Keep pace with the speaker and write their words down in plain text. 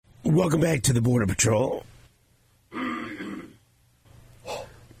Welcome back to the Border Patrol. I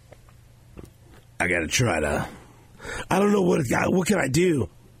got to try to... I don't know what can I do?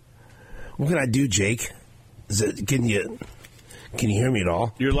 What can I do, Jake? Can you hear me at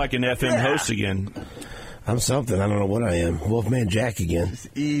all? You're like an FM host again. I'm something. I don't know what I am. Wolfman Jack again.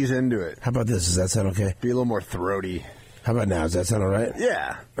 Just ease into it. How about this? Does that sound okay? Be a little more throaty. How about now? Does that sound all right?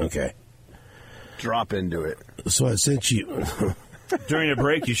 Yeah. Okay. Drop into it. So I sent you... During a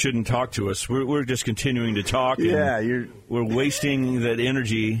break, you shouldn't talk to us. We're just continuing to talk. Yeah, we're wasting that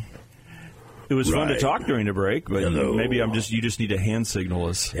energy. It was fun to talk during the break, but maybe you just need to hand signal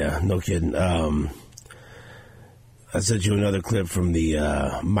us. Yeah, no kidding. I sent you another clip from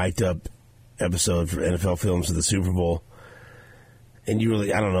the mic'd up episode for NFL Films of the Super Bowl. And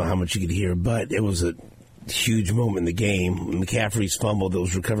I don't know how much you could hear, but it was a huge moment in the game. McCaffrey's fumble that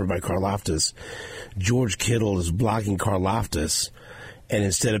was recovered by Karlaftis. George Kittle is blocking Karlaftis, and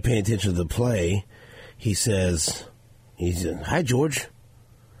instead of paying attention to the play, he says, "Hi, George."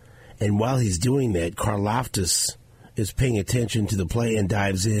 And while he's doing that, Karlaftis is paying attention to the play and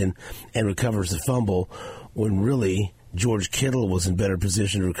dives in and recovers the fumble, when really George Kittle was in better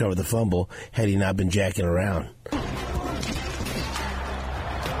position to recover the fumble had he not been jacking around. Hey,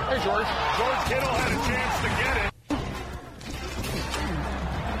 George. George Kittle had a chance to get it.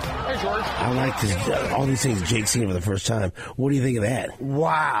 Hey, George. I like all these things Jake's seen for the first time. What do you think of that?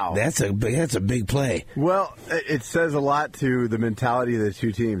 Wow. That's a big play. Well, it says a lot to the mentality of the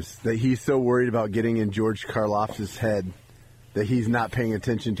two teams that he's so worried about getting in George Karlaftis' head that he's not paying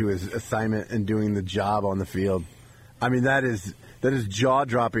attention to his assignment and doing the job on the field. I mean, that is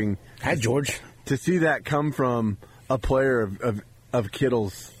jaw-dropping. Hi, George. To see that come from a player of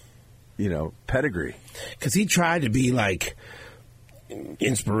Kittle's, pedigree. Because he tried to be like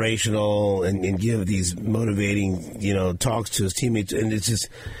inspirational and give these motivating, talks to his teammates, and it's just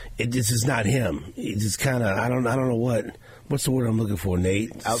not him. It's just kind of I don't know what's the word I'm looking for,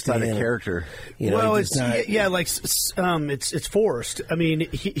 Nate? Outside of character. It's forced. I mean,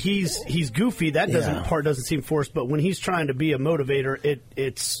 he's goofy. That doesn't seem forced. But when he's trying to be a motivator,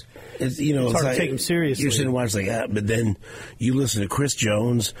 it's hard to take him seriously. You're sitting and watching like that, but then you listen to Chris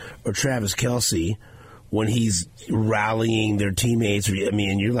Jones or Travis Kelce when he's rallying their teammates.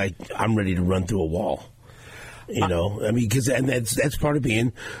 And you're like, I'm ready to run through a wall. That's part of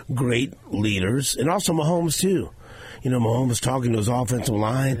being great leaders, and also Mahomes too. Mahomes was talking to his offensive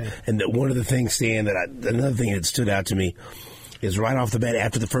line, and that one of the things, Stan, another thing that stood out to me is right off the bat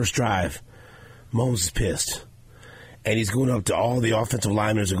after the first drive, Mahomes is pissed, and he's going up to all the offensive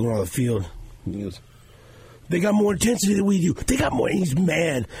linemen that are going on the field. He goes, "They got more intensity than we do. They got more." And he's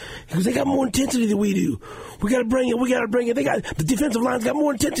mad. He goes, "They got more intensity than we do. We got to bring it. They got the defensive line's got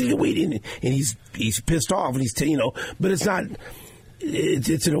more intensity than we do." And he's pissed off, and but it's not.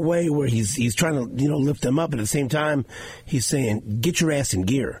 It's in a way where he's trying to lift them up, and at the same time he's saying, "Get your ass in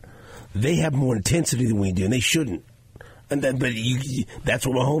gear. They have more intensity than we do, and they shouldn't." And then, but that's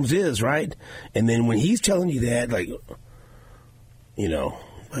what Mahomes is, right? And then when he's telling you that, like,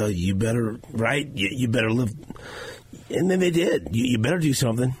 you better, right? You better live. And then they did. You better do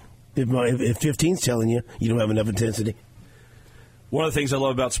something. If 15's telling you don't have enough intensity. One of the things I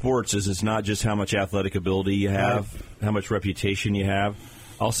love about sports is it's not just how much athletic ability you have, how much reputation you have.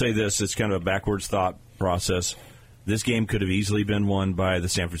 I'll say this, it's kind of a backwards thought process. This game could have easily been won by the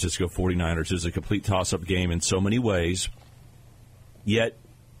San Francisco 49ers. It was a complete toss-up game in so many ways. Yet,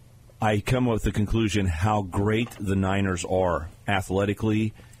 I come with the conclusion how great the Niners are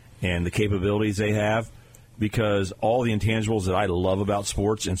athletically and the capabilities they have, because all the intangibles that I love about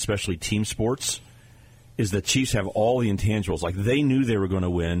sports, and especially team sports, is the Chiefs have all the intangibles. Like, they knew they were going to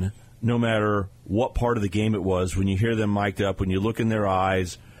win no matter what part of the game it was. When you hear them mic'd up, when you look in their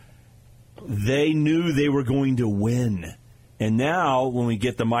eyes, they knew they were going to win. And now, when we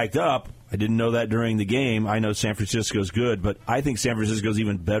get them mic'd up, I didn't know that during the game. I know San Francisco's good, but I think San Francisco's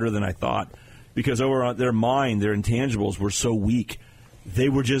even better than I thought, because over on their mind, their intangibles were so weak. They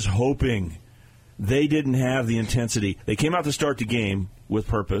were just hoping. They didn't have the intensity. They came out to start the game with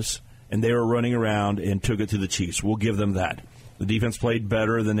purpose, and they were running around and took it to the Chiefs. We'll give them that. The defense played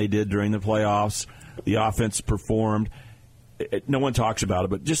better than they did during the playoffs. The offense performed. No one talks about it,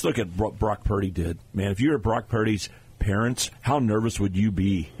 but just look at what Brock Purdy did. Man, if you were Brock Purdy's parents, how nervous would you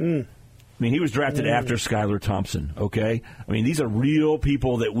be? I mean, he was drafted after Skylar Thompson, okay? I mean, these are real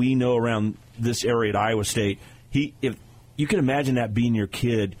people that we know around this area at Iowa State. If you can imagine that being your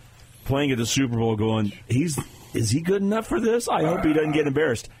kid playing at the Super Bowl going, is he good enough for this? I hope he doesn't get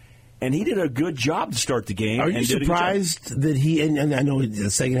embarrassed. And he did a good job to start the game. Are you surprised that and I know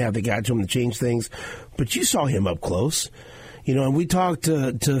the second half they got to him to change things, but you saw him up close. And we talked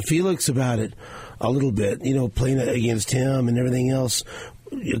to Felix about it a little bit, playing against him and everything else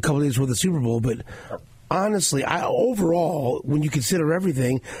a couple of days before the Super Bowl. But honestly, overall, when you consider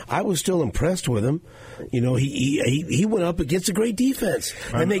everything, I was still impressed with him. He went up against a great defense,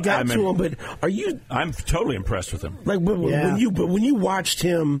 and they got to him. But I'm totally impressed with him. When you watched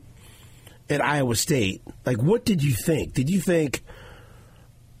him at Iowa State, what did you think? Did you think,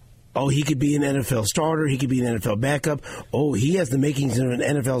 oh, he could be an NFL starter, he could be an NFL backup, oh, he has the makings of an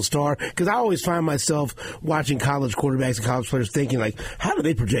NFL star? Because I always find myself watching college quarterbacks and college players thinking, how do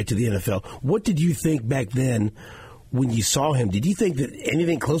they project to the NFL? What did you think back then when you saw him? Did you think that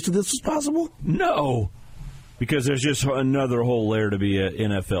anything close to this was possible? No, because there's just another whole layer to be an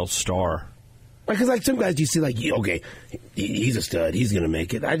NFL star. Because some guys you see okay, he's a stud, he's going to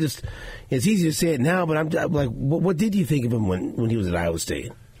make it. It's easy to say it now, but I'm like, what did you think of him when he was at Iowa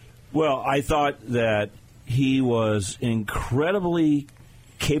State? Well, I thought that he was incredibly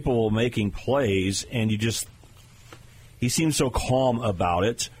capable of making plays, and he seemed so calm about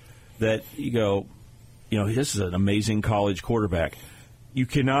it that you go, this is an amazing college quarterback. You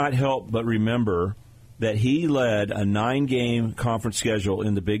cannot help but remember that he led a 9-game conference schedule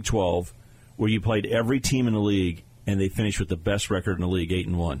in the Big 12 where you played every team in the league, and they finished with the best record in the league,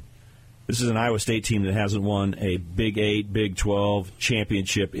 8-1. This is an Iowa State team that hasn't won a Big 8, Big 12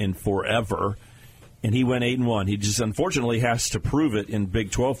 championship in forever, and he went 8-1. He just unfortunately has to prove it in Big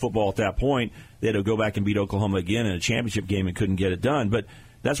 12 football at that point. They had to go back and beat Oklahoma again in a championship game and couldn't get it done. But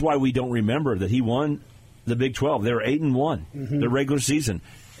that's why we don't remember that he won the Big 12. They were 8-1, the regular season.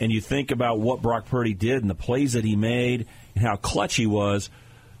 And you think about what Brock Purdy did and the plays that he made and how clutch he was.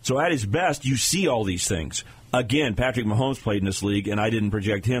 So at his best, you see all these things. Again, Patrick Mahomes played in this league, and I didn't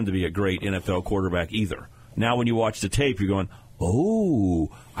project him to be a great NFL quarterback either. Now when you watch the tape, you're going, oh,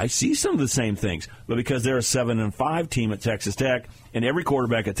 I see some of the same things. But because they're a 7-5 team at Texas Tech, and every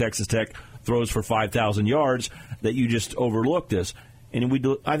quarterback at Texas Tech throws for 5,000 yards, that you just overlook this.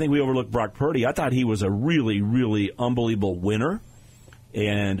 And I think we overlooked Brock Purdy. I thought he was a really, really unbelievable winner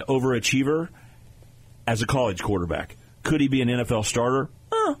and overachiever as a college quarterback. Could he be an NFL starter?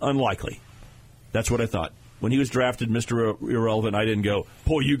 Unlikely. That's what I thought. When he was drafted, Mr. Irrelevant, I didn't go,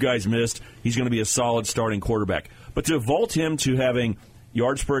 boy, you guys missed. He's going to be a solid starting quarterback. But to vault him to having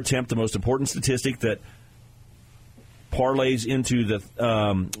yards per attempt, the most important statistic that parlays into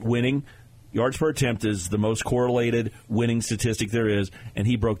the winning, yards per attempt is the most correlated winning statistic there is, and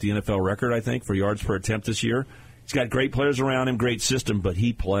he broke the NFL record, I think, for yards per attempt this year. He's got great players around him, great system, but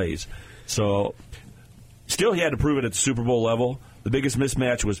he plays. So still he had to prove it at the Super Bowl level. The biggest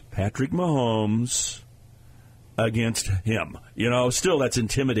mismatch was Patrick Mahomes against him. Still that's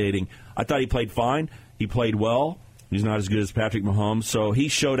intimidating. I thought he played fine. He played well. He's not as good as Patrick Mahomes, so he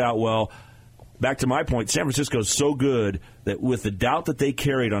showed out well. Back to my point, San Francisco's so good that with the doubt that they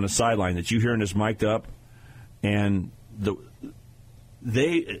carried on the sideline that you hear in this mic'd up, and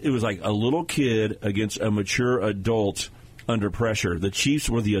it was like a little kid against a mature adult under pressure. The Chiefs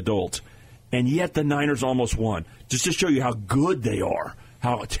were the adult, and yet the Niners almost won. Just to show you how good they are,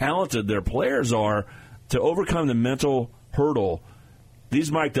 how talented their players are, to overcome the mental hurdle.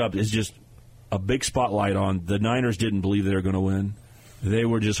 These mic'd up is just a big spotlight on the Niners didn't believe they were going to win. They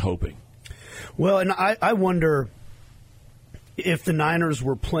were just hoping. Well, and I wonder if the Niners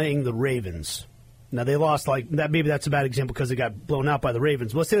were playing the Ravens. Now, they lost that. Maybe that's a bad example because they got blown out by the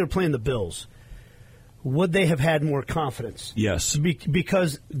Ravens. But let's say they were playing the Bills. Would they have had more confidence? Yes.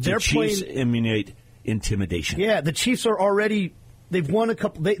 Because they're Chiefs playing... emulate intimidation. Yeah, the Chiefs are already... They've won a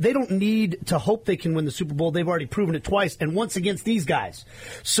couple. They don't need to hope they can win the Super Bowl. They've already proven it twice, and once against these guys.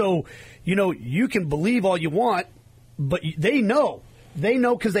 So, you can believe all you want, but they know. They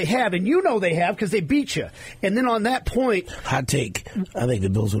know because they have, and they have because they beat you. And then on that point... Hot take. I think the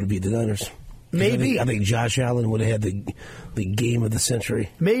Bills would have beat the Niners. Maybe. I think Josh Allen would have had the game of the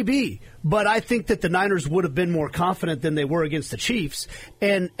century. Maybe. But I think that the Niners would have been more confident than they were against the Chiefs.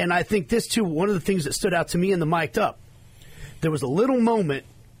 And I think this, too, one of the things that stood out to me in the mic'd up, there was a little moment,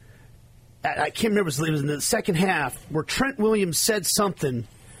 I can't remember, it was in the second half, where Trent Williams said something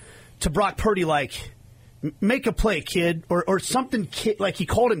to Brock Purdy like, make a play, kid, or something, like he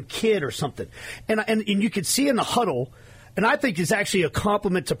called him kid or something. And you could see in the huddle, and I think it's actually a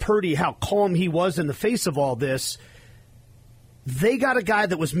compliment to Purdy how calm he was in the face of all this. they got a guy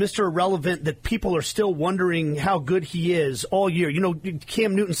that was Mr. Irrelevant that people are still wondering how good he is all year. You know,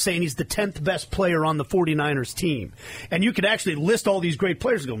 Cam Newton's saying he's the 10th best player on the 49ers team. And you could actually list all these great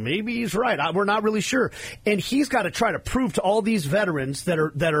players and go, maybe he's right. We're not really sure. And he's got to try to prove to all these veterans that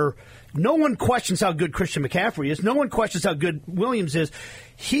are no one questions how good Christian McCaffrey is. No one questions how good Williams is.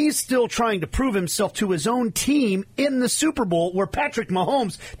 He's still trying to prove himself to his own team in the Super Bowl where Patrick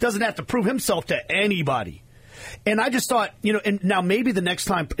Mahomes doesn't have to prove himself to anybody. And I just thought, you know, and now maybe the next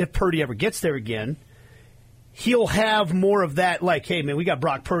time if Purdy ever gets there again, he'll have more of that, like, hey, man, we got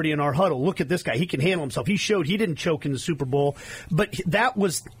Brock Purdy in our huddle. Look at this guy. He can handle himself. He showed he didn't choke in the Super Bowl. But that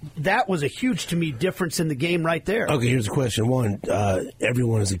was a huge, to me, difference in the game right there. Okay, here's the question. One,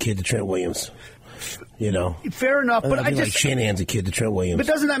 everyone is a kid to Trent Williams. You know, fair enough, but I just like Shanahan's a kid to Trent Williams. But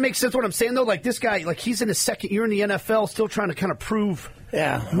doesn't that make sense? What I'm saying though, like this guy, like he's in his second year in the NFL, still trying to kind of prove.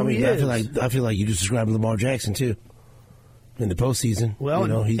 Yeah, who he is. I feel like you just described Lamar Jackson too in the postseason. Well, you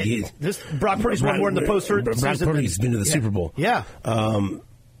know, this Brock Purdy's won more in the postseason. Brock Purdy's been to the Super Bowl. Yeah.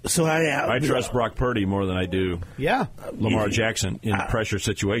 So I trust Brock Purdy more than I do Lamar Jackson in pressure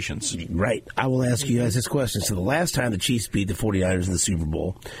situations. Right. I will ask you guys this question. So the last time the Chiefs beat the 49ers in the Super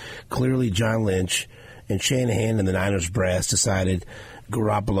Bowl, clearly John Lynch and Shanahan and the Niners brass decided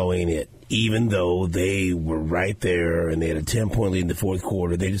Garoppolo ain't it. Even though they were right there and they had a 10-point lead in the fourth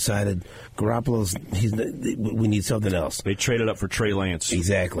quarter, they decided we need something else. They traded up for Trey Lance.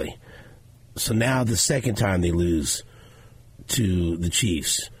 Exactly. So now the second time they lose to the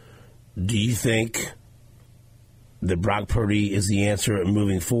Chiefs, do you think that Brock Purdy is the answer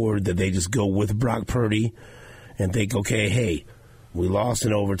moving forward, that they just go with Brock Purdy and think, okay, hey, we lost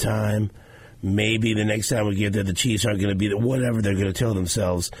in overtime. Maybe the next time we get there, the Chiefs aren't going to be there, whatever they're going to tell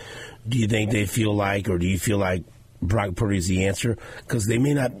themselves. Do you think they feel like, or do you feel like Brock Purdy is the answer? Because they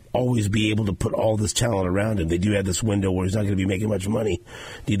may not always be able to put all this talent around him. They do have this window where he's not going to be making much money.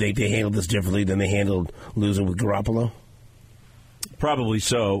 Do you think they handled this differently than they handled losing with Garoppolo? Probably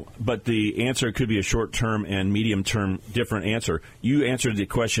so, but the answer could be a short-term and medium-term different answer. You answered the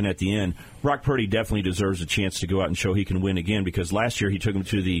question at the end. Brock Purdy definitely deserves a chance to go out and show he can win again, because last year he took him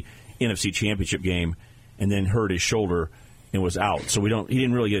to the NFC Championship game and then hurt his shoulder and was out. So he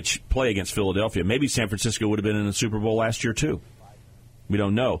didn't really get to play against Philadelphia. Maybe San Francisco would have been in the Super Bowl last year too. We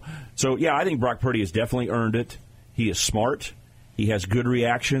don't know. So, yeah, I think Brock Purdy has definitely earned it. He is smart. He has good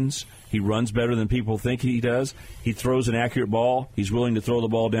reactions. He runs better than people think he does. He throws an accurate ball. He's willing to throw the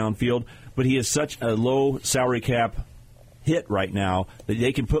ball downfield. But he is such a low salary cap hit right now that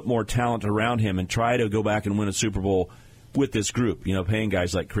they can put more talent around him and try to go back and win a Super Bowl with this group. You know, paying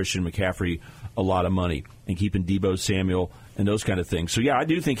guys like Christian McCaffrey a lot of money and keeping Deebo Samuel and those kind of things. So, yeah, I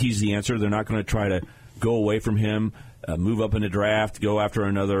do think he's the answer. They're not going to try to go away from him, move up in the draft, go after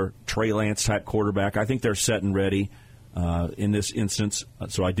another Trey Lance-type quarterback. I think they're set and ready in this instance.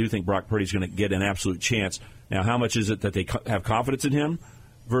 So I do think Brock Purdy's going to get an absolute chance. Now, how much is it that they have confidence in him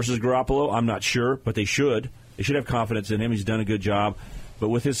versus Garoppolo? I'm not sure, but they should. They should have confidence in him. He's done a good job. But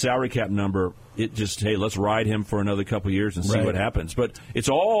with his salary cap number, it just, hey, let's ride him for another couple of years and see what happens. But it's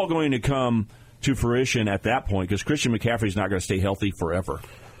all going to come to fruition at that point, because Christian McCaffrey's not going to stay healthy forever.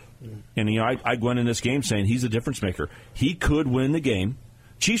 And, you know, I went in this game saying he's a difference maker. He could win the game.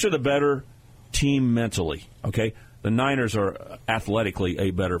 Chiefs are the better team mentally, okay? The Niners are athletically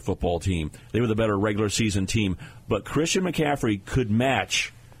a better football team. They were the better regular season team. But Christian McCaffrey could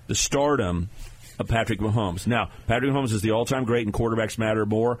match the stardom of Patrick Mahomes. Now, Patrick Mahomes is the all-time great, and quarterbacks matter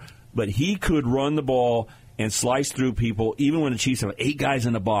more, but he could run the ball and slice through people. Even when the Chiefs have 8 guys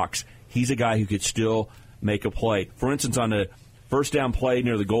in the box, he's a guy who could still make a play. For instance, on the first down play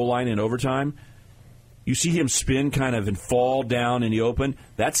near the goal line in overtime, you see him spin kind of and fall down in the open.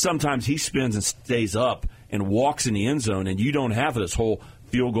 That's sometimes he spins and stays up and walks in the end zone, and you don't have this whole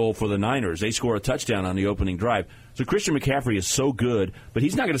field goal for the Niners. They score a touchdown on the opening drive. So Christian McCaffrey is so good, but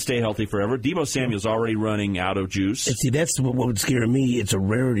he's not going to stay healthy forever. Deebo Samuel's already running out of juice. And see, that's what would scare me. It's a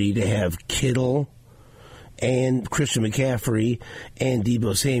rarity to have Kittle and Christian McCaffrey and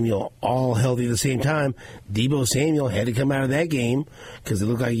Deebo Samuel all healthy at the same time. Deebo Samuel had to come out of that game because it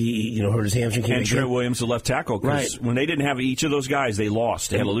looked like he hurt his hamstring. And Trent Williams, the left tackle, because when they didn't have each of those guys, they lost.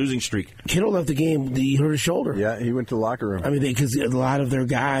 They had a losing streak. Kittle left the game. He hurt his shoulder. Yeah, he went to the locker room. I mean, because a lot of their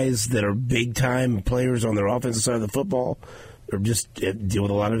guys that are big-time players on their offensive side of the football are just deal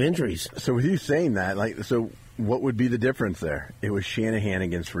with a lot of injuries. So with you saying that, what would be the difference there? It was Shanahan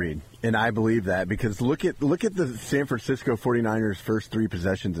against Reed. And I believe that because look at the San Francisco 49ers first 3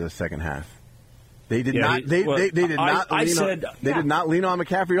 possessions of the second half. They did not lean on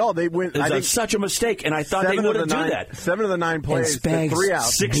McCaffrey at all. They went such a mistake, and I thought they wouldn't do that. 7 of the 9 plays, Spags 3 out.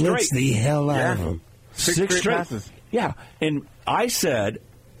 6 straight. The hell out of them. 6 straight passes. Yeah, and I said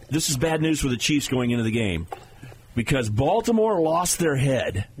this is bad news for the Chiefs going into the game because Baltimore lost their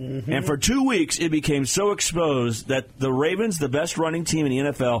head. Mm-hmm. And for 2 weeks, it became so exposed that the Ravens, the best running team in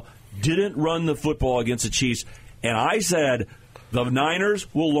the NFL, didn't run the football against the Chiefs. And I said the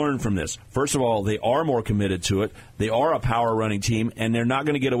Niners will learn from this. First of all, they are more committed to it. They are a power running team, and they're not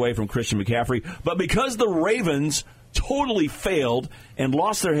going to get away from Christian McCaffrey. But because the Ravens totally failed and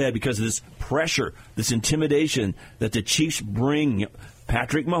lost their head because of this pressure, this intimidation that the Chiefs bring,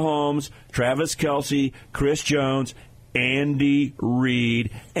 Patrick Mahomes, Travis Kelce, Chris Jones, Andy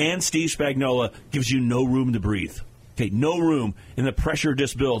Reid, and Steve Spagnuolo gives you no room to breathe. Okay, no room, and the pressure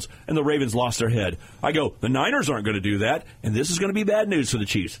just builds, and the Ravens lost their head. I go, the Niners aren't going to do that, and this is going to be bad news for the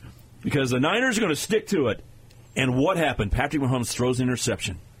Chiefs because the Niners are going to stick to it. And what happened? Patrick Mahomes throws an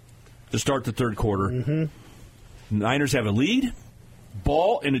interception to start the third quarter. Mm-hmm. Niners have a lead,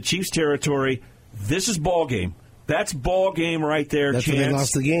 ball in the Chiefs' territory. This is ball game. That's ball game right there, That's Chance. when they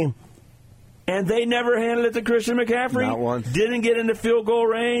lost the game. And they never handed it to Christian McCaffrey. Not once. Didn't get into field goal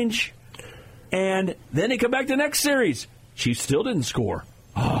range. And then they come back to the next series. Chiefs still didn't score.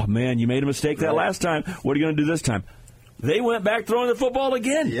 Oh, man, you made a mistake that last time. What are you going to do this time? They went back throwing the football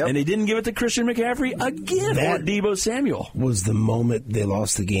again, and they didn't give it to Christian McCaffrey again or Deebo Samuel. Was the moment they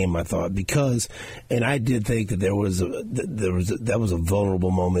lost the game, I thought, because, and I did think that that was a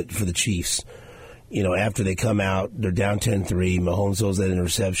vulnerable moment for the Chiefs. You know, after they come out, they're down 10-3, Mahomes throws that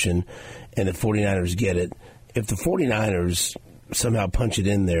interception, and the 49ers get it. If the 49ers somehow punch it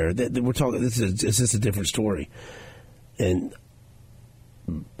in there, we're talking. It's just a different story. And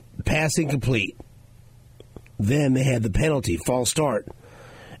passing complete. Then they had the penalty, false start.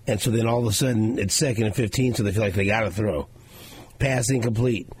 And so then all of a sudden it's 2nd and 15, so they feel like they got to throw. Pass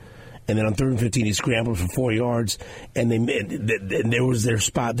incomplete. And then on 3rd and 15, he scrambled for 4 yards, and there was their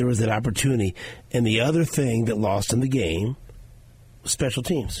spot, there was that opportunity. And the other thing that lost in the game was special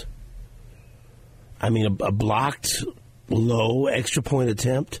teams. I mean, a blocked, low, extra point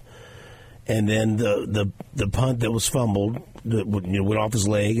attempt, and then the punt that was fumbled that went off his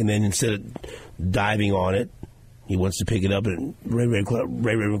leg, and then instead of diving on it, he wants to pick it up, and Ray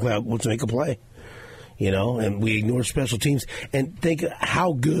McCloud wants to make a play. You know, and we ignore special teams. And think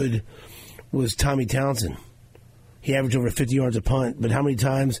how good was Tommy Townsend. He averaged over 50 yards a punt, but how many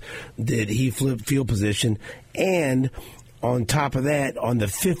times did he flip field position? And on top of that, on the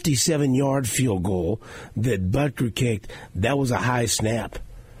 57-yard field goal that Butker kicked, that was a high snap.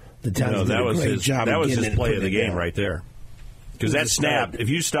 The Townsend did a great job. That was his play of the game right there. Because that snap, if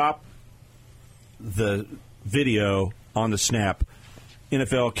you stop the video on the snap,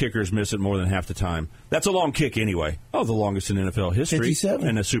 NFL kickers miss it more than half the time. That's a long kick anyway. Oh, the longest in NFL history. 57.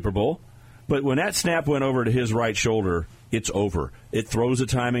 In a Super Bowl. But when that snap went over to his right shoulder, it's over. It throws the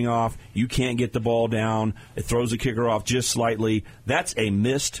timing off. You can't get the ball down. It throws the kicker off just slightly. That's a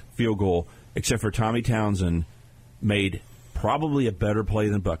missed field goal, except for Tommy Townsend made probably a better play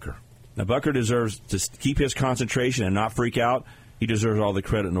than Butker. Now, Butker deserves to keep his concentration and not freak out. He deserves all the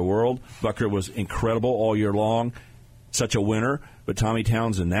credit in the world. Butker was incredible all year long. Such a winner. But Tommy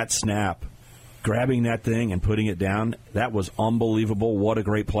Townsend, that snap, grabbing that thing and putting it down, that was unbelievable. What a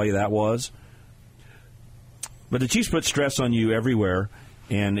great play that was. But the Chiefs put stress on you everywhere.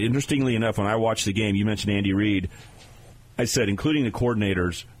 And interestingly enough, when I watched the game, you mentioned Andy Reid. I said, including the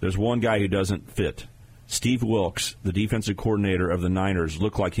coordinators, there's one guy who doesn't fit. Steve Wilks, the defensive coordinator of the Niners,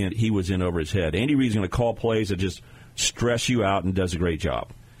 looked like he was in over his head. Andy Reid's going to call plays that just stress you out and does a great job.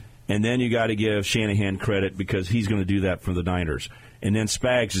 And then you got to give Shanahan credit because he's going to do that for the Niners. And then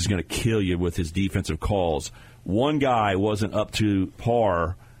Spags is going to kill you with his defensive calls. One guy wasn't up to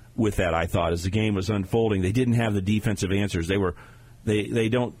par with that, I thought, as the game was unfolding. They didn't have the defensive answers. They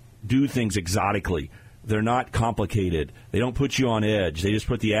don't do things exotically. They're not complicated. They don't put you on edge. They just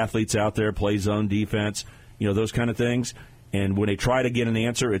put the athletes out there, play zone defense, those kind of things. And when they try to get an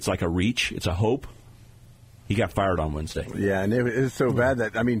answer, it's like a reach. It's a hope. He got fired on Wednesday. Yeah, and it was so bad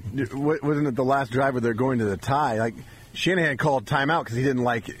that, wasn't it the last drive where they're going to the tie? Like, Shanahan called timeout because he didn't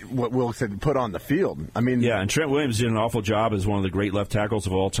like what Wilks had put on the field. Yeah, and Trent Williams did an awful job as one of the great left tackles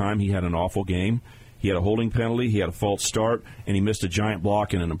of all time. He had an awful game. He had a holding penalty. He had a false start, and he missed a giant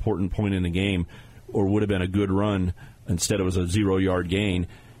block in an important point in the game, or would have been a good run. Instead, it was a 0-yard gain.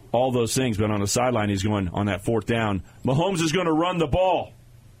 All those things, but on the sideline, he's going on that 4th down. Mahomes is going to run the ball.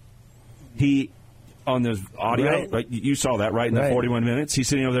 On the audio, right? You saw that, right? In the 41 minutes, he's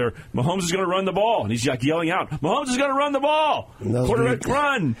sitting over there. Mahomes is going to run the ball, and he's like yelling out, "Mahomes is going to run the ball! Quarterback,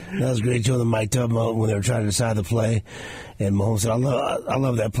 run!" That was great. Showing the mic'd up when they were trying to decide the play, and Mahomes said, "I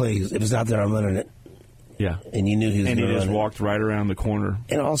love that play. If it's out there, I'm running it." Yeah, and you knew he was. And he just walked right around the corner.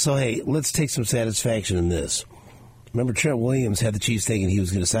 And also, hey, let's take some satisfaction in this. Remember, Trent Williams had the Chiefs thinking he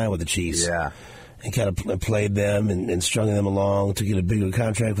was going to sign with the Chiefs. Yeah. And kind of played them and strung them along to get a bigger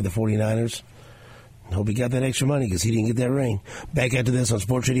contract for the 49ers. Hope he got that extra money because he didn't get that ring. Back after this on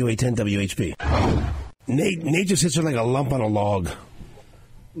Sports Radio 810 WHP. Nate just sits there like a lump on a log.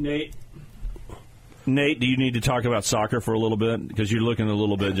 Nate, do you need to talk about soccer for a little bit? Because you're looking a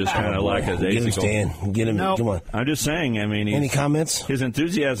little bit just kind of like a Get him, Stan. Get him. No. Come on. I'm just saying, I mean... Any comments? His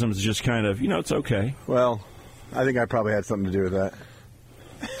enthusiasm is just kind of, it's okay. Well, I think I probably had something to do with that.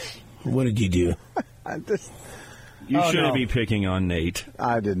 What did you do? You shouldn't be picking on Nate.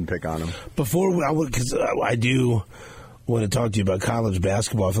 I didn't pick on him. Because I do want to talk to you about college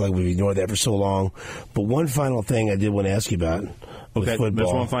basketball. I feel like we've ignored that for so long. But one final thing I did want to ask you about with football.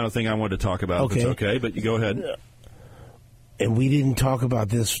 That's one final thing I wanted to talk about. Okay. If it's okay, but you go ahead. And we didn't talk about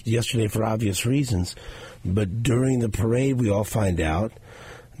this yesterday for obvious reasons. But during the parade, we all find out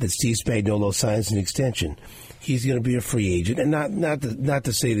that Steve Spagnuolo signs an extension. He's going to be a free agent. And not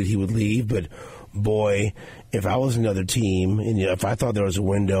to say that he would leave, but boy, if I was another team and if I thought there was a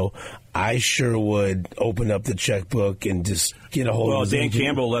window, I sure would open up the checkbook and just get a hold of his Dan agent.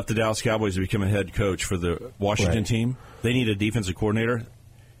 Campbell left the Dallas Cowboys to become a head coach for the Washington team. They need a defensive coordinator.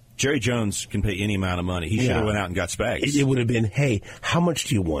 Jerry Jones can pay any amount of money. He should have went out and got Spags. It would have been, hey, how much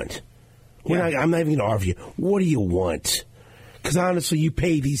do you want? I'm not even going to argue. What do you want? Because honestly, you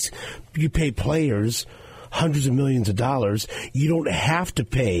pay players hundreds of millions of dollars. You don't have to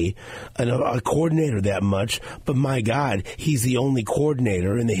pay a coordinator that much, but my God, he's the only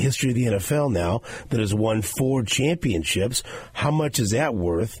coordinator in the history of the NFL now that has won 4 championships. How much is that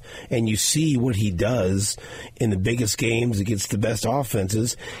worth? And you see what he does in the biggest games against the best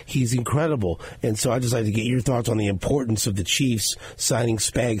offenses. He's incredible. And so I'd just like to get your thoughts on the importance of the Chiefs signing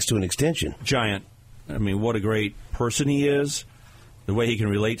Spags to an extension. Giant. I mean, what a great person he is. The way he can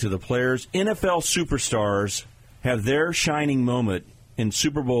relate to the players. NFL superstars have their shining moment in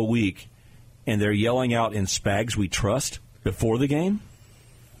Super Bowl week, and they're yelling out in Spags we trust before the game?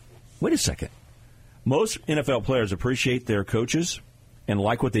 Wait a second. Most NFL players appreciate their coaches and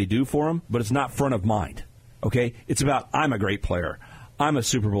like what they do for them, but it's not front of mind. Okay? It's about, I'm a great player. I'm a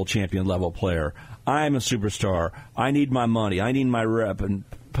Super Bowl champion level player. I'm a superstar. I need my money. I need my rep and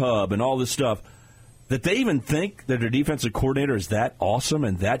pub and all this stuff. That they even think that their defensive coordinator is that awesome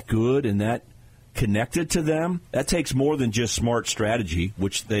and that good and that connected to them, that takes more than just smart strategy,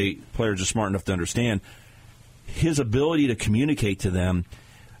 which players are smart enough to understand. His ability to communicate to them,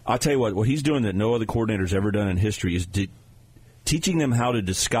 I'll tell you what he's doing that no other coordinator's ever done in history is teaching them how to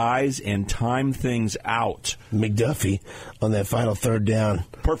disguise and time things out. McDuffie on that final third down.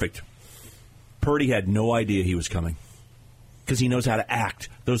 Perfect. Purdy had no idea he was coming. Because he knows how to act.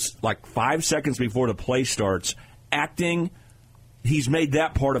 Those 5 seconds before the play starts, acting, he's made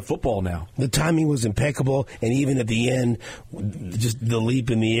that part of football now. The timing was impeccable, and even at the end, just the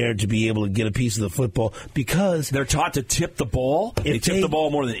leap in the air to be able to get a piece of the football, because they're taught to tip the ball. They tip the ball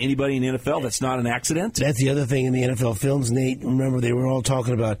more than anybody in the NFL. That's not an accident. That's the other thing in the NFL films, Nate. Remember, they were all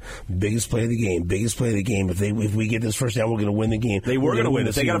talking about biggest play of the game, biggest play of the game. If we get this first down, we're going to win the game. They were going to win.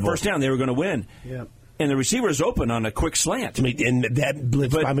 If they got a first down, they were going to win. Yeah. And the receiver is open on a quick slant. And that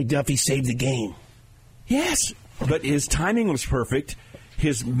blitz by McDuffie saved the game. Yes, but his timing was perfect.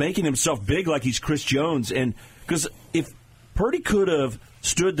 His making himself big like he's Chris Jones. And because if Purdy could have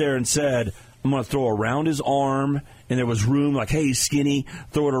stood there and said, I'm going to throw around his arm, and there was room, like, hey, he's skinny,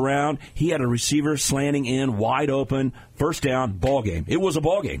 throw it around. He had a receiver slanting in, wide open, first down, ball game. It was a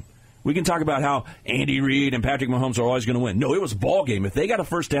ball game. We can talk about how Andy Reid and Patrick Mahomes are always going to win. No, it was a ball game. If they got a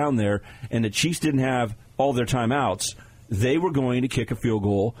first down there and the Chiefs didn't have all their timeouts, they were going to kick a field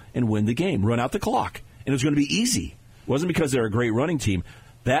goal and win the game, run out the clock. And it was going to be easy. It wasn't because they're a great running team.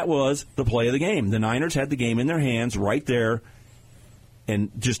 That was the play of the game. The Niners had the game in their hands right there, and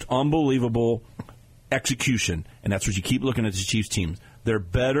just unbelievable execution. And that's what you keep looking at the Chiefs team. They're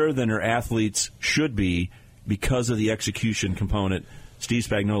better than their athletes should be because of the execution component. Steve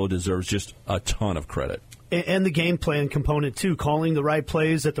Spagnuolo deserves just a ton of credit. And the game plan component, too, calling the right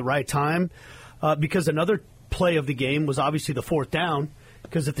plays at the right time. Because another play of the game was obviously the fourth down.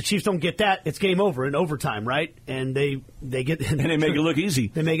 Because if the Chiefs don't get that, it's game over in overtime, right? And they get and they make it look easy.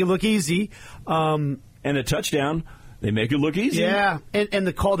 They make it look easy. And a touchdown, they make it look easy. Yeah, and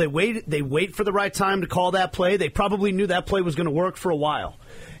the call, they wait for the right time to call that play. They probably knew that play was going to work for a while.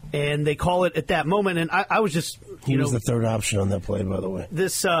 And they call it at that moment. And I was just, he was the third option on that play, by the way.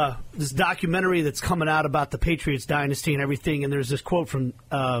 This documentary that's coming out about the Patriots dynasty and everything, and there's this quote from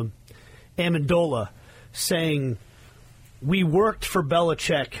Amendola saying, "We worked for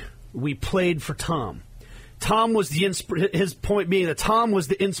Belichick, we played for Tom." Tom was his point being that Tom was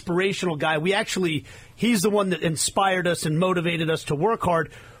the inspirational guy. He's the one that inspired us and motivated us to work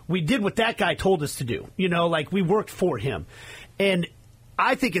hard. We did what that guy told us to do. We worked for him. And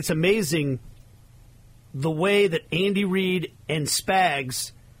I think it's amazing the way that Andy Reid and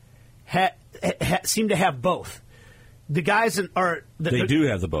Spags seem to have both. The guys they do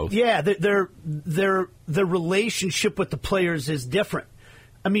have the both. Yeah, their relationship with the players is different.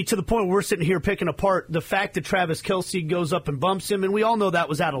 I mean, to the point where we're sitting here picking apart the fact that Travis Kelce goes up and bumps him, and we all know that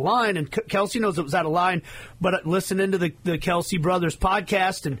was out of line, and Kelce knows it was out of line, but listening to the Kelce Brothers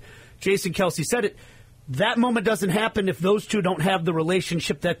podcast, and Jason Kelce said it, that moment doesn't happen if those two don't have the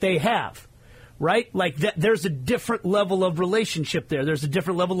relationship that they have, right? Like, there's a different level of relationship there. There's a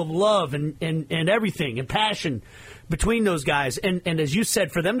different level of love and everything, and passion between those guys. And as you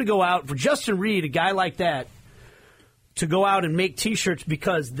said, for them to go out, for Justin Reid, a guy like that, to go out and make T-shirts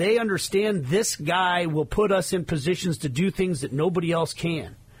because they understand this guy will put us in positions to do things that nobody else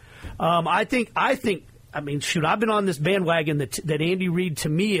can. I mean, shoot, I've been on this bandwagon that Andy Reid, to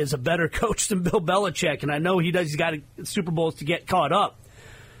me, is a better coach than Bill Belichick, and I know he's got Super Bowls to get caught up.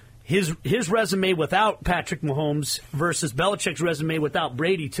 His resume without Patrick Mahomes versus Belichick's resume without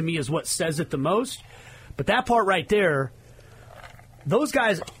Brady, to me, is what says it the most. But that part right there, those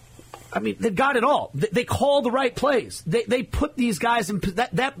guys, I mean, they've got it all. They call the right plays. They put these guys in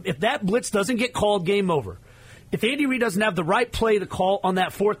that. If that blitz doesn't get called, game over. If Andy Reid doesn't have the right play to call on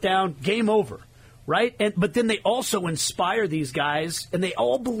that fourth down, game over, right? But then they also inspire these guys, and they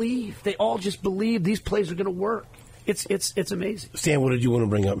all believe. They all just believe these plays are going to work. It's amazing. Stan, what did you want to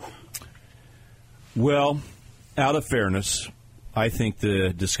bring up? Well, out of fairness, I think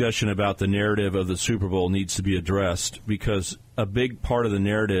the discussion about the narrative of the Super Bowl needs to be addressed, because a big part of the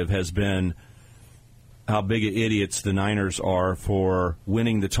narrative has been how big of idiots the Niners are for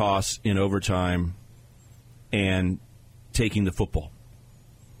winning the toss in overtime and taking the football.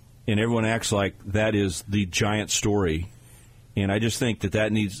 And everyone acts like that is the giant story. And I just think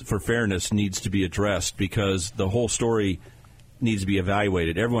that needs, for fairness, needs to be addressed, because the whole story needs to be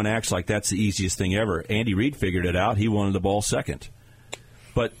evaluated. Everyone acts like that's the easiest thing ever. Andy Reid figured it out. He wanted the ball second.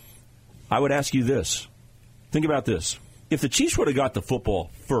 But I would ask you this. Think about this. If the Chiefs would have got the football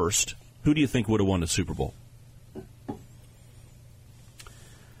first, who do you think would have won the Super Bowl?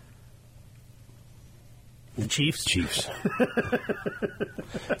 The Chiefs? Chiefs.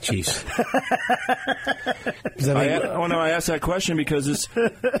 I asked that question because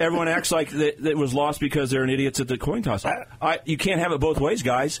everyone acts like it was lost because they're idiots at the coin toss. You can't have it both ways,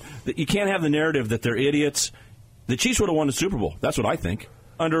 guys. You can't have the narrative that they're idiots. The Chiefs would have won the Super Bowl. That's what I think.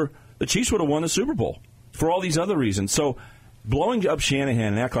 The Chiefs would have won the Super Bowl for all these other reasons. So blowing up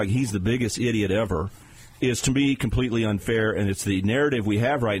Shanahan and act like he's the biggest idiot ever is, to me, completely unfair, and it's the narrative we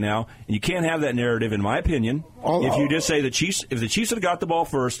have right now. And you can't have that narrative, in my opinion, if you just say if the Chiefs had got the ball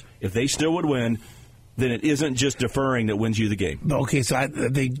first, if they still would win, then it isn't just deferring that wins you the game. Okay, so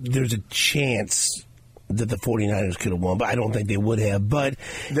there's a chance that the 49ers could have won, but I don't think they would have. But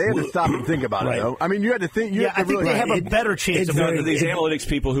they had to stop and think about it, though. I mean, you had to think. I think they have a better chance of winning. These analytics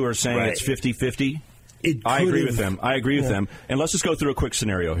people who are saying it's 50-50, I agree with them. And let's just go through a quick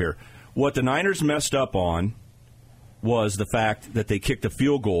scenario here. What the Niners messed up on was the fact that they kicked a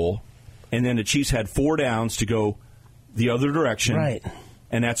field goal, and then the Chiefs had 4 downs to go the other direction. Right.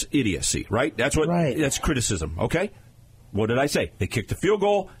 And that's idiocy, right? That's criticism, okay? What did I say? They kicked the field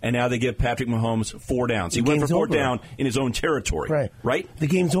goal, and now they give Patrick Mahomes 4 downs. He went for 4th down in his own territory. Right? The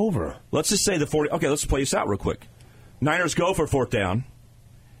game's over. Let's just say okay, let's play this out real quick. Niners go for 4th down,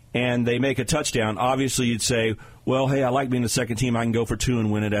 and they make a touchdown. Obviously, you'd say, well, hey, I like being the second team. I can go for 2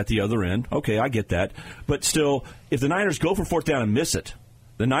 and win it at the other end. Okay, I get that. But still, if the Niners go for 4th down and miss it,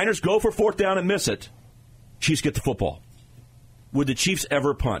 Chiefs get the football. Would the Chiefs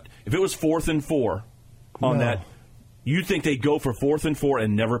ever punt? If it was 4th and 4 on that, you'd think they'd go for 4th and 4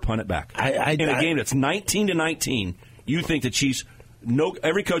 and never punt it back. In a game that's 19-19, you think the Chiefs,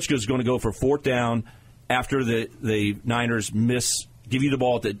 every coach is going to go for 4th down after the Niners give you the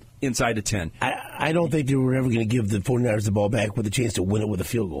ball at the inside the 10. I don't think they were ever going to give the 49ers the ball back with a chance to win it with a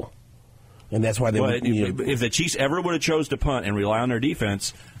field goal. And that's why they if the Chiefs ever would have chose to punt and rely on their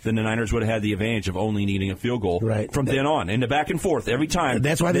defense, then the Niners would have had the advantage of only needing a field goal from then on. In the back and forth, every time,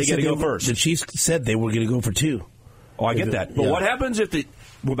 that's why they get to go first. The Chiefs said they were going to go for 2. Oh, I get that. But what happens if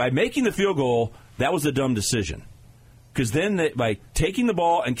by making the field goal, that was a dumb decision? Because then by taking the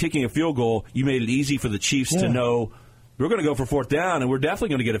ball and kicking a field goal, you made it easy for the Chiefs to know, we're going to go for 4th down, and we're definitely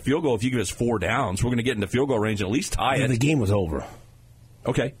going to get a field goal if you give us 4 downs. We're going to get in the field goal range and at least tie it. The game was over.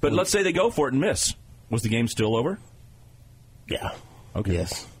 Okay, but let's say they go for it and miss. Was the game still over? Yeah. Okay.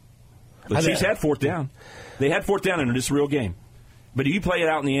 Yes. The Chiefs had 4th down. They had fourth down in this real game. But if you play it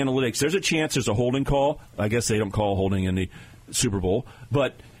out in the analytics, there's a chance there's a holding call. I guess they don't call holding in the Super Bowl.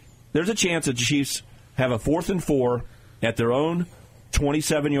 But there's a chance that the Chiefs have a 4th and 4 at their own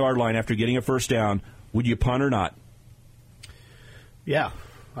 27-yard line after getting a first down. Would you punt or not? Yeah,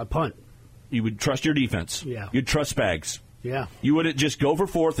 I punt. You would trust your defense. Yeah. You'd trust Spags. Yeah. You wouldn't just go for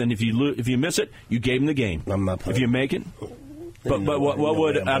 4th, and if you miss it, you gave them the game. I'm not punting. If you make it, but what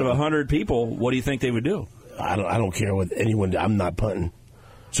would out of 100 people, what do you think they would do? I don't care what anyone. I'm not punting.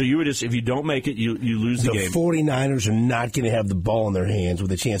 So you would just, if you don't make it, you lose the game. The 49ers are not going to have the ball in their hands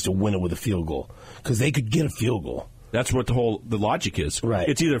with a chance to win it with a field goal because they could get a field goal. That's what the logic is. Right.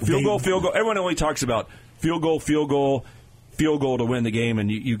 It's either field goal. Everyone only talks about field goal to win the game,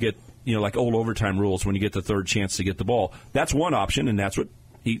 and you get like old overtime rules when you get the third chance to get the ball. That's one option, and that's what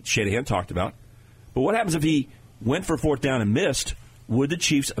Shanahan talked about. But what happens if he went for 4th down and missed? Would the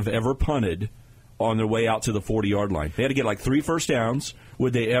Chiefs have ever punted on their way out to the 40-yard line? They had to get 3 first downs.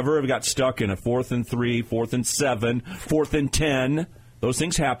 Would they ever have got stuck in a 4th and 3, 4th and 7, 4th and 10? Those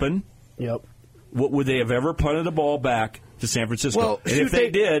things happen. Yep. Would they have ever punted the ball back to San Francisco? Well, and if they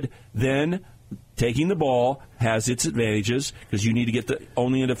did, then taking the ball has its advantages because you need to get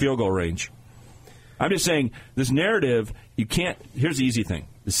only into field goal range. I'm just saying, this narrative, you can't. Here's the easy thing,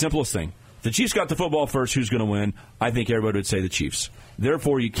 the simplest thing. If the Chiefs got the football first, who's going to win? I think everybody would say the Chiefs.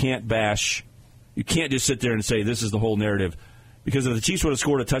 Therefore, you can't bash. You can't just sit there and say this is the whole narrative. Because if the Chiefs would have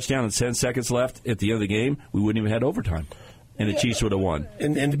scored a touchdown with 10 seconds left at the end of the game, we wouldn't even have had overtime. And the Chiefs would have won.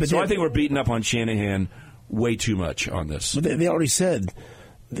 So I think we're beating up on Shanahan way too much on this. But they already said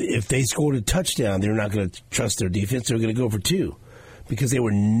if they scored a touchdown, they're not going to trust their defense. They're going to go for 2 because they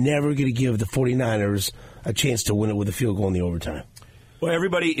were never going to give the 49ers a chance to win it with a field goal in the overtime. Well,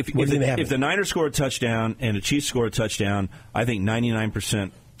 everybody, if the Niners score a touchdown and the Chiefs score a touchdown, I think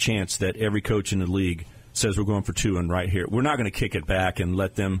 99% chance that every coach in the league says we're going for 2 and right here. We're not going to kick it back and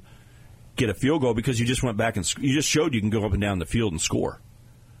let them get a field goal because you just went back and you just showed you can go up and down the field and score.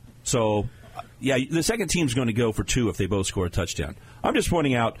 So, yeah, the second team's going to go for 2 if they both score a touchdown. I'm just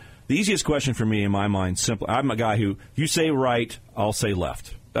pointing out the easiest question for me in my mind, simple. I'm a guy who, you say right, I'll say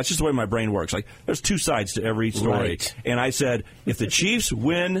left. That's just the way my brain works. There's 2 sides to every story. Right. And I said, if the Chiefs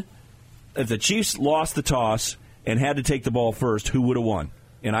lost the toss and had to take the ball first, who would have won?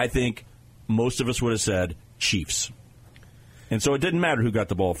 And I think most of us would have said Chiefs. And so it didn't matter who got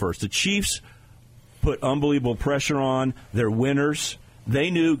the ball first. The Chiefs put unbelievable pressure on. They're winners.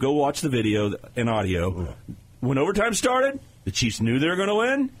 They knew, go watch the video and audio. When overtime started, the Chiefs knew they were going to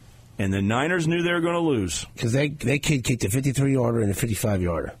win, and the Niners knew they were going to lose. Because that kid kicked a 53-yarder and a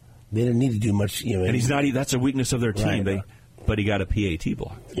 55-yarder. They didn't need to do much. And he's not. That's a weakness of their team. Right. But he got a PAT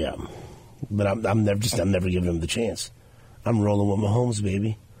block. Yeah. But I'm never giving him the chance. I'm rolling with Mahomes,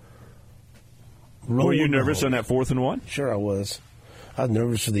 baby. Were you nervous on that 4th and 1? Sure, I was. I was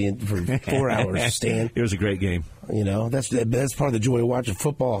nervous for 4 hours, Stan. It was a great game. That's part of the joy of watching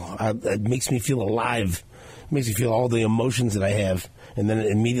football. It makes me feel alive. It makes me feel all the emotions that I have. And then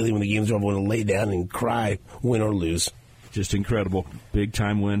immediately when the game's over, I want to lay down and cry, win or lose. Just incredible.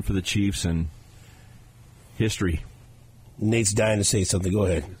 Big-time win for the Chiefs and history. Nate's dying to say something. Go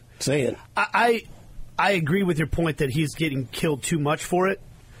ahead. Say it. I agree with your point that he's getting killed too much for it.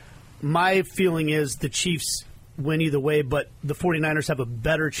 My feeling is the Chiefs win either way, but the 49ers have a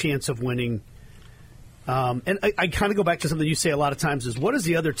better chance of winning. And I kind of go back to something you say a lot of times is, what does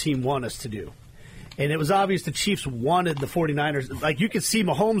the other team want us to do? And it was obvious the Chiefs wanted the 49ers. You could see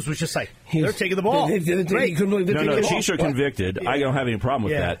Mahomes was just they're taking the ball. Great. The Chiefs are convicted. I don't have any problem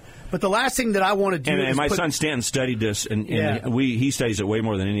with that. But the last thing that I want to do is and my son Stanton studied this, and he studies it way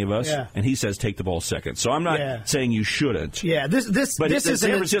more than any of us, and he says take the ball second. So I'm not saying you shouldn't. Yeah, this is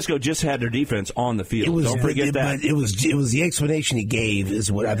San Francisco just had their defense on the field. Don't forget that. But it was the explanation he gave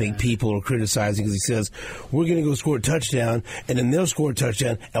is what I think people are criticizing because he says we're going to go score a touchdown, and then they'll score a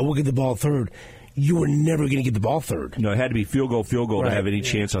touchdown, and we'll get the ball third. You were never going to get the ball third. No, it had to be field goal to have any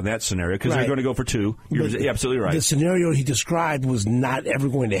chance on that scenario because they're going to go for 2. You're absolutely right. The scenario he described was not ever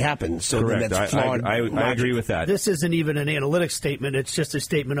going to happen. So correct. That's flawed. I agree with that. This isn't even an analytics statement. It's just a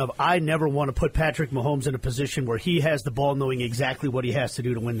statement of I never want to put Patrick Mahomes in a position where he has the ball knowing exactly what he has to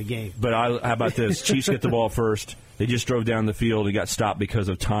do to win the game. But how about this? Chiefs get the ball first. They just drove down the field and got stopped because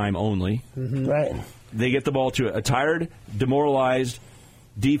of time only. Mm-hmm. Right. They get the ball to a tired, demoralized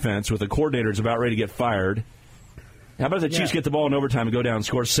defense with a coordinator that's about ready to get fired. How about the Chiefs get the ball in overtime and go down and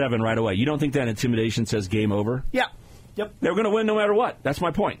score 7 right away? You don't think that intimidation says game over? Yeah. Yep. They're going to win no matter what. That's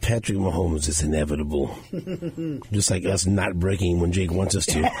my point. Patrick Mahomes is inevitable. Just like us not breaking when Jake wants us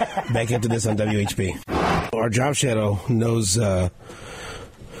to. Back into this on WHP. Our job shadow knows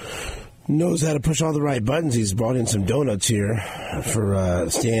knows how to push all the right buttons. He's brought in some donuts here for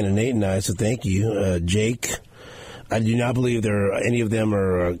Stan and Nate and I, so thank you. Jake, I do not believe any of them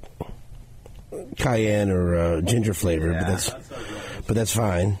are cayenne or ginger flavored, but that's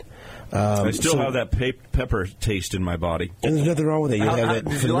fine. I still have that pepper taste in my body. And there's nothing wrong with it. You'll have it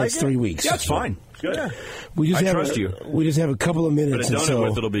for the next 3 weeks. Yeah, it's fine. Good. Yeah. I trust you. We just have a couple of minutes. But a donut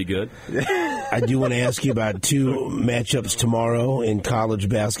with it'll be good. I do want to ask you about 2 matchups tomorrow in college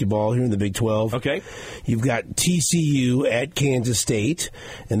basketball here in the Big 12. Okay. You've got TCU at Kansas State,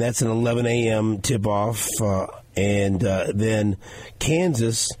 and that's an 11 a.m. tip-off. And then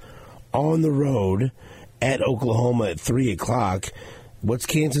Kansas on the road at Oklahoma at 3 o'clock. What's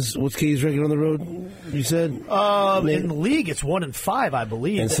KU's record on the road, you said? In the league, it's 1-5, I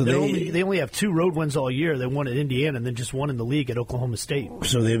believe. And so they only have 2 road wins all year. They won at Indiana and then just one in the league at Oklahoma State.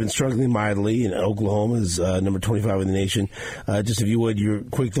 So they've been struggling mightily, and Oklahoma is number 25 in the nation. Just if you would, your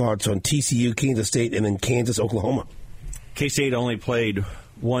quick thoughts on TCU, Kansas State, and then Kansas, Oklahoma. K-State only played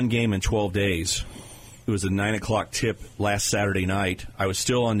 1 game in 12 days. It was a 9 o'clock tip last Saturday night. I was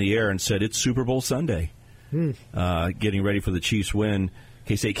still on the air and said, it's Super Bowl Sunday. Getting ready for the Chiefs win.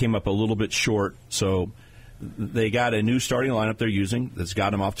 K-State came up a little bit short, so they got a new starting lineup they're using that's got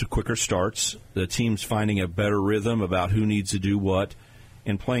them off to quicker starts. The team's finding a better rhythm about who needs to do what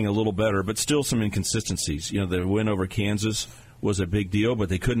and playing a little better, but still some inconsistencies. You know, the win over Kansas was a big deal, but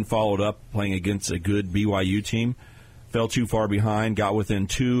they couldn't follow it up playing against a good BYU team. Fell too far behind, got within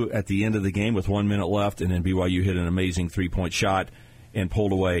 2 at the end of the game with 1 minute left, and then BYU hit an amazing 3-point shot and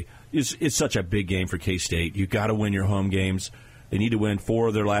pulled away. It's such a big game for K-State. You've got to win your home games. They need to win 4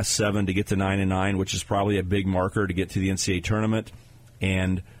 of their last 7 to get to 9-9, which is probably a big marker to get to the NCAA tournament.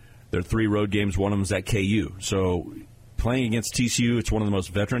 And their 3 road games, one of them is at KU. So playing against TCU, it's one of the most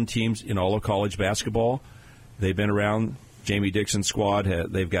veteran teams in all of college basketball. They've been around. Jamie Dixon's squad,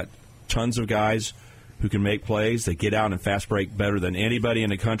 they've got tons of guys who can make plays. They get out and fast break better than anybody in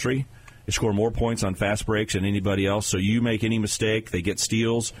the country. They score more points on fast breaks than anybody else. So you make any mistake, they get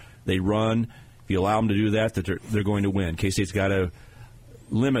steals, they run. If you allow them to do that, they're going to win. K-State's got to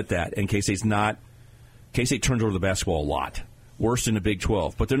limit that, and K-State turns over the basketball a lot, worse in the Big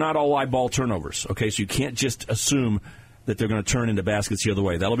 12. But they're not all live ball turnovers, okay? So you can't just assume that they're going to turn into baskets the other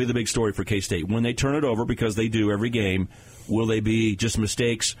way. That'll be the big story for K-State. When they turn it over, because they do every game, will they be just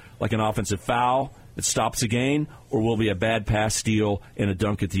mistakes like an offensive foul that stops a game, or will it be a bad pass, steal, and a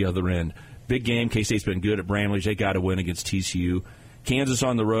dunk at the other end? Big game. K-State's been good at Bramlage. They got to win against TCU. Kansas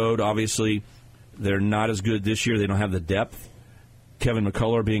on the road, obviously, they're not as good this year. They don't have the depth. Kevin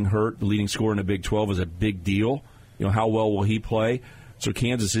McCullough being hurt, the leading scorer in the Big 12, is a big deal. You know, how well will he play? So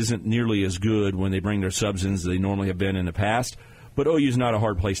Kansas isn't nearly as good when they bring their subs in as they normally have been in the past. But OU's not a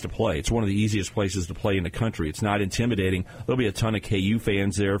hard place to play. It's one of the easiest places to play in the country. It's not intimidating. There'll be a ton of KU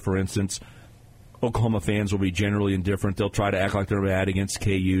fans there, for instance. Oklahoma fans will be generally indifferent. They'll try to act like they're bad against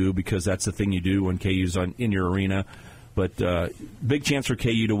KU because that's the thing you do when KU's in your arena. But big chance for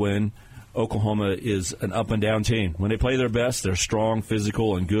KU to win. Oklahoma is an up-and-down team. When they play their best, they're strong,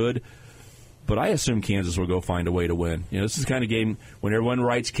 physical, and good. But I assume Kansas will go find a way to win. You know, this is the kind of game when everyone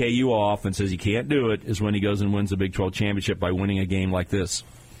writes KU off and says he can't do it, is when he goes and wins the Big 12 championship by winning a game like this.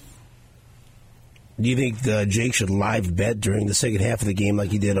 Do you think Jake should live bet during the second half of the game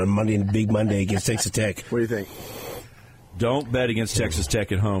like he did on Monday and Big Monday against Texas Tech? What do you think? Don't bet against Texas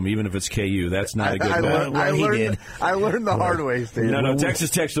Tech at home, even if it's KU. That's not a good bet. I learned the hard way, Steve. No,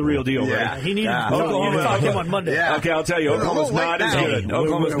 Texas Tech's the real deal, yeah, right? He needed to talk to him on Monday. Yeah. Okay, I'll tell you, Oklahoma's not as good.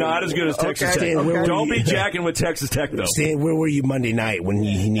 Oklahoma's not as good as Texas Tech. Don't be jacking with Texas Tech, though. Stan, where were you Monday night when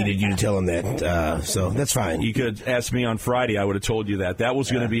he needed you to tell him that? So that's fine. You could ask me on Friday. I would have told you that. That was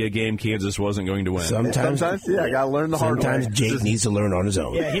going to be a game Kansas wasn't going to win. Sometimes I got to learn the hard way. Sometimes Jake needs to learn on his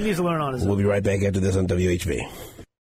own. Yeah, he needs to learn on his own. We'll be right back after this on WHB.